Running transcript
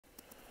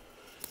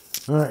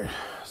All right,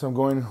 so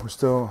we're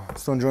still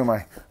enjoying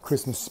my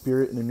Christmas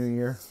spirit in the new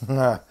year.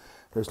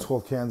 There's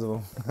 12 cans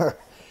of them.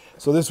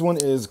 So this one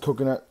is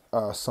coconut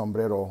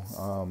sombrero.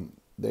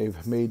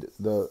 They've made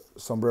the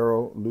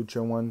sombrero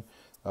lucha one,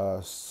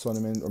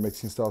 cinnamon or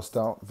Mexican style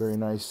stout. Very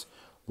nice,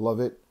 love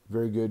it.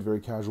 Very good,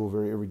 very casual,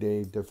 very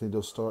everyday. Definitely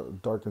those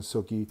dark and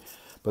silky.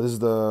 But this is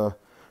the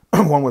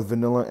one with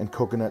vanilla and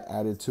coconut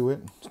added to it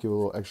to give it a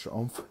little extra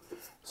oomph.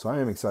 So I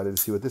am excited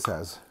to see what this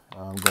has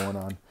going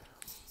on.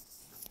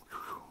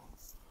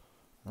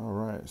 All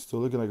right, still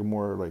looking like a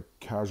more like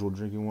casual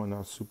drinking one,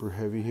 not super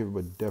heavy here,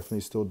 but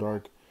definitely still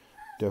dark,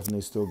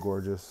 definitely still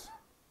gorgeous.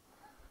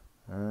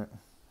 All right,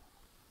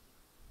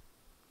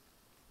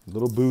 a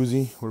little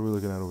boozy. What are we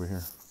looking at over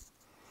here?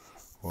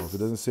 Well, if it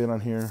doesn't say it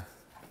on here,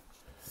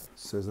 it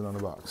says it on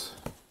the box.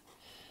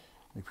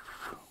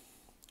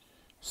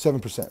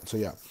 7%. So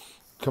yeah,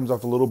 comes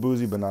off a little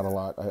boozy, but not a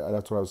lot.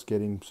 That's what I was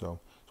getting. So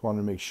just wanted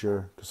to make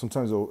sure, because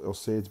sometimes it'll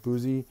say it's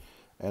boozy,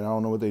 and I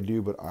don't know what they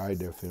do, but I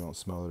definitely don't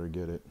smell it or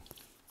get it.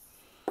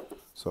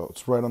 So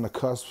it's right on the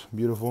cusp,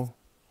 beautiful.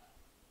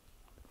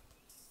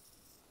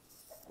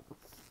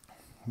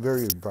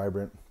 Very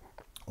vibrant,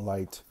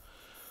 light,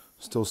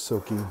 still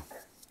silky,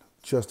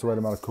 just the right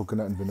amount of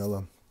coconut and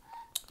vanilla.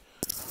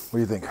 What do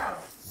you think?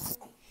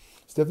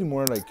 It's definitely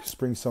more like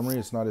spring summery.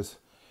 It's not as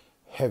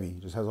heavy.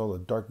 It just has all the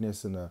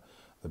darkness and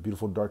the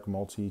beautiful dark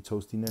malty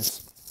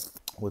toastiness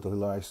with a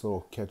nice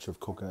little catch of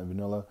coconut and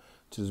vanilla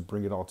to just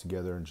bring it all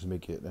together and just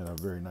make it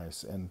very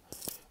nice. And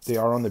they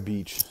are on the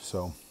beach,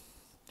 so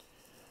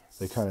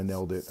they kind of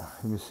nailed it.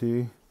 Let me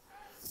see.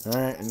 All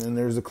right, and then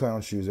there's the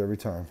clown shoes every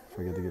time. If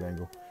I get the good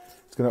angle,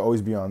 it's gonna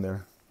always be on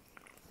there.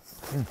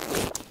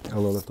 A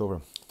little left over.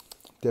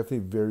 Definitely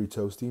very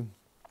toasty,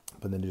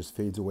 but then it just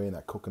fades away, and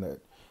that coconut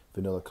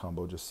vanilla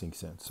combo just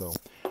sinks in. So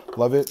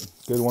love it.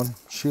 Good one.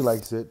 She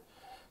likes it.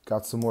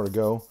 Got some more to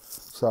go.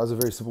 So that was a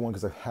very simple one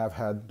because I have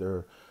had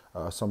their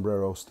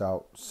sombrero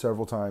stout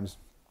several times.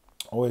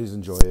 Always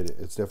enjoy it.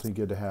 It's definitely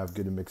good to have,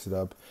 good to mix it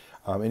up.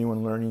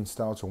 Anyone learning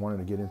stouts or wanting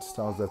to get into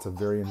stouts, that's a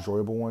very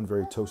enjoyable one,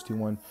 very toasty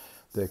one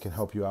that can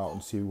help you out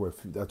and see where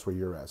that's where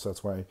you're at. So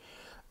that's why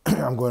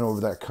I'm going over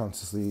that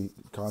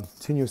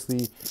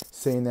continuously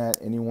saying that.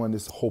 Anyone,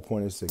 this whole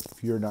point is like,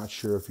 if you're not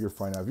sure, if you're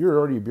fine out, if you're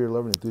already a beer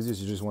lover and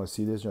enthusiast, you just want to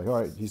see this, you're like, all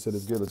right, he said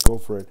it's good, let's go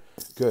for it.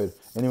 Good.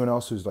 Anyone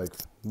else who's like,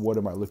 what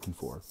am I looking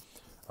for?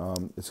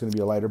 It's going to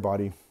be a lighter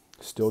body,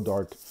 still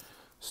dark,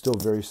 still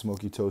very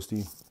smoky,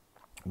 toasty,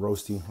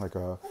 roasty,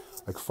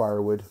 like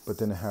firewood, but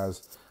then it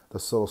has the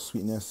subtle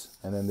sweetness,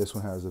 and then this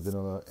one has the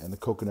vanilla and the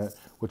coconut,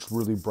 which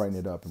really brighten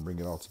it up and bring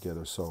it all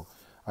together. So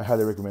I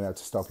highly recommend that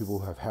to stout people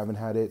who haven't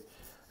had it.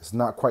 It's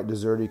not quite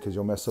desserty because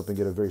you'll mess up and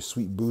get a very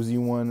sweet boozy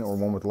one or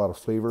one with a lot of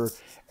flavor,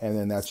 and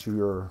then that's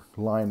your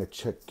line to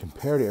check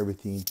compare to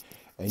everything,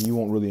 and you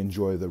won't really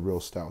enjoy the real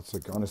stouts.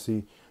 Like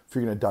honestly, if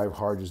you're gonna dive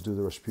hard, just do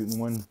the Rasputin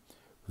one.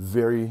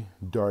 Very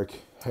dark,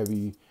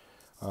 heavy.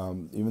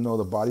 Even though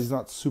the body's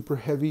not super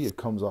heavy, it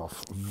comes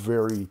off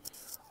very,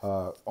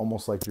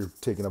 almost like you're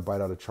taking a bite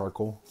out of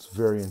charcoal. It's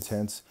very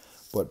intense,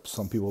 but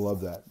some people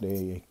love that.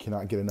 They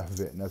cannot get enough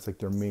of it, and that's like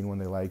their main one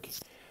they like.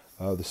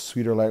 The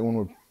sweeter light one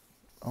would,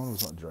 I don't know,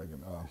 it's not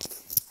dragon.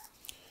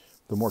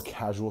 The more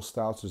casual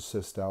stouts, it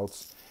says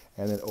stouts,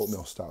 and then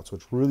oatmeal stouts,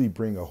 which really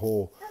bring a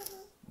whole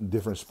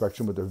different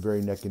spectrum, but they're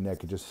very neck and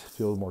neck. It just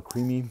feels more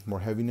creamy, more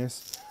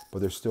heaviness, but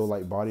they're still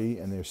light body,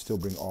 and they still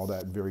bring all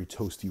that very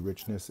toasty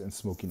richness and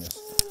smokiness.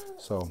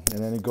 So,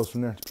 and then it goes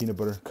from there to peanut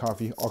butter,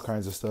 coffee, all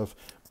kinds of stuff,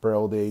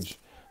 barreled age.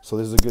 So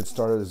this is a good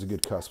starter, this is a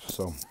good cusp.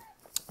 So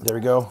there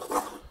we go.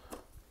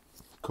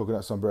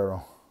 Coconut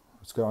sombrero.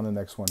 Let's go on to the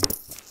next one.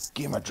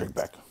 Give my drink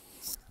back.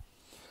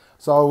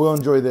 So I will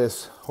enjoy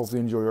this. Hopefully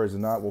enjoy yours. If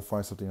not, we'll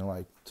find something I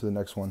like. To the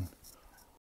next one.